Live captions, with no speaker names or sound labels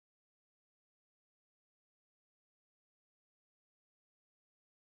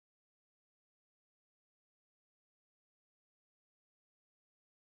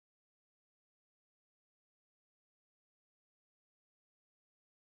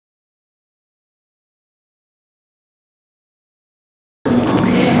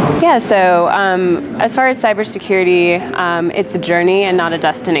Yeah, so as far as cybersecurity, it's a journey and not a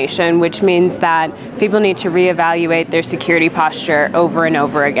destination, which means that people need to reevaluate their security posture over and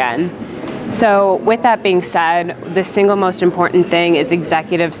over again. So with that being said, the single most important thing is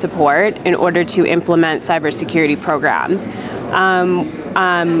executive support in order to implement cybersecurity programs.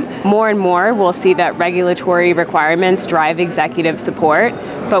 More and more, we'll see that regulatory requirements drive executive support,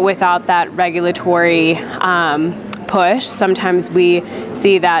 but without that regulatory push, sometimes we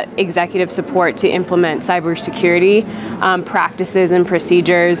see that executive support to implement cybersecurity practices and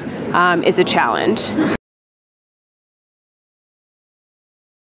procedures is a challenge.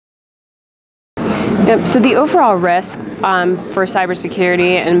 Yep, so the overall risk for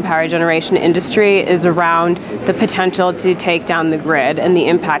cybersecurity and power generation industry is around the potential to take down the grid and the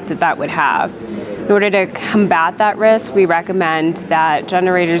impact that that would have. In order to combat that risk, we recommend that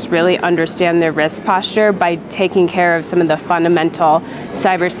generators really understand their risk posture by taking care of some of the fundamental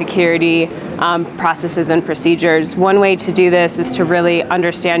cybersecurity processes and procedures. One way to do this is to really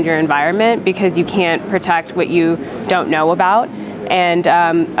understand your environment, because you can't protect what you don't know about. And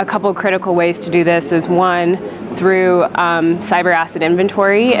a couple critical ways to do this is, one, through cyber asset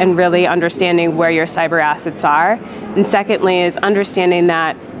inventory and really understanding where your cyber assets are. And secondly is understanding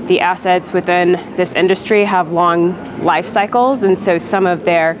that the assets within this industry have long life cycles, and so some of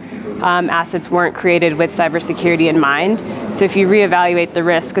their assets weren't created with cybersecurity in mind. So if you reevaluate the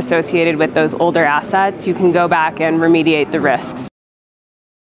risk associated with those older assets, you can go back and remediate the risks.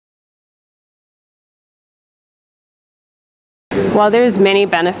 While there's many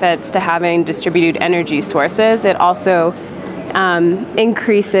benefits to having distributed energy sources, it also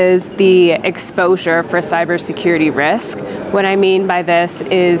increases the exposure for cybersecurity risk. What I mean by this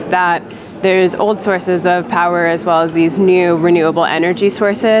is that there's old sources of power as well as these new renewable energy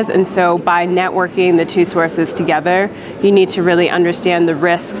sources, and so by networking the two sources together, you need to really understand the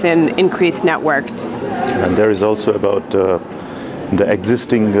risks in increased networks. And there is also about the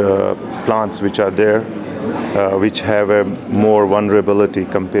existing plants which are there, which have a more vulnerability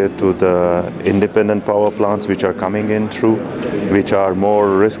compared to the independent power plants which are coming in through, which are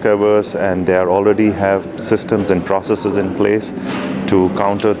more risk averse, and they already have systems and processes in place to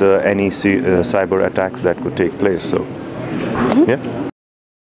counter any cyber attacks that could take place. So, yeah.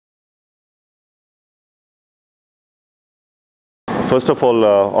 First of all,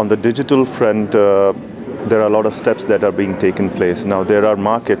 on the digital front, there are a lot of steps that are being taken place. Now there are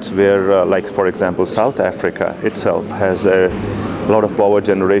markets where, like for example, South Africa itself has a lot of power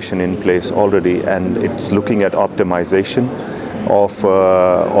generation in place already, and it's looking at optimization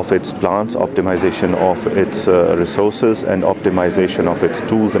of its plants, optimization of its resources, and optimization of its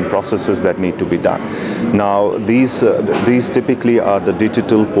tools and processes that need to be done. Now these typically are the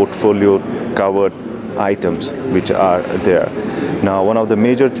digital portfolio covered items which are there. Now one of the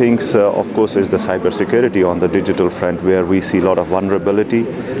major things of course is the cybersecurity on the digital front, where we see a lot of vulnerability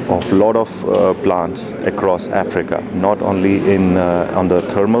of a lot of plants across Africa, not only on the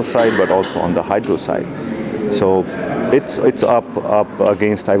thermal side but also on the hydro side. So it's up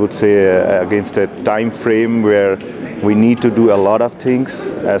against, I would say, against a time frame where we need to do a lot of things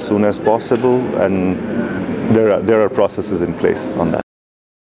as soon as possible, and there are processes in place on that.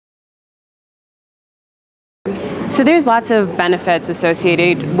 So there's lots of benefits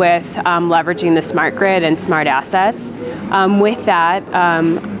associated with leveraging the smart grid and smart assets. With that,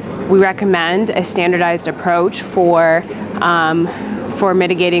 we recommend a standardized approach for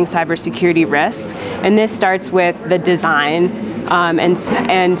mitigating cybersecurity risks, and this starts with the design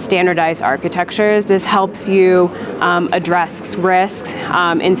and standardized architectures. This helps you address risks,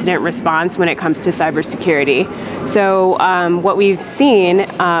 incident response when it comes to cybersecurity. So what we've seen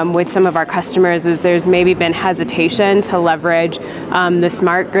with some of our customers is there's maybe been hesitation to leverage the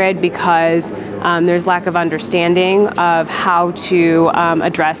smart grid because there's lack of understanding of how to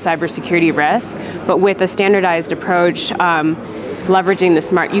address cybersecurity risk. But with a standardized approach, you can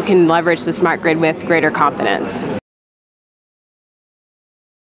leverage the smart grid with greater confidence.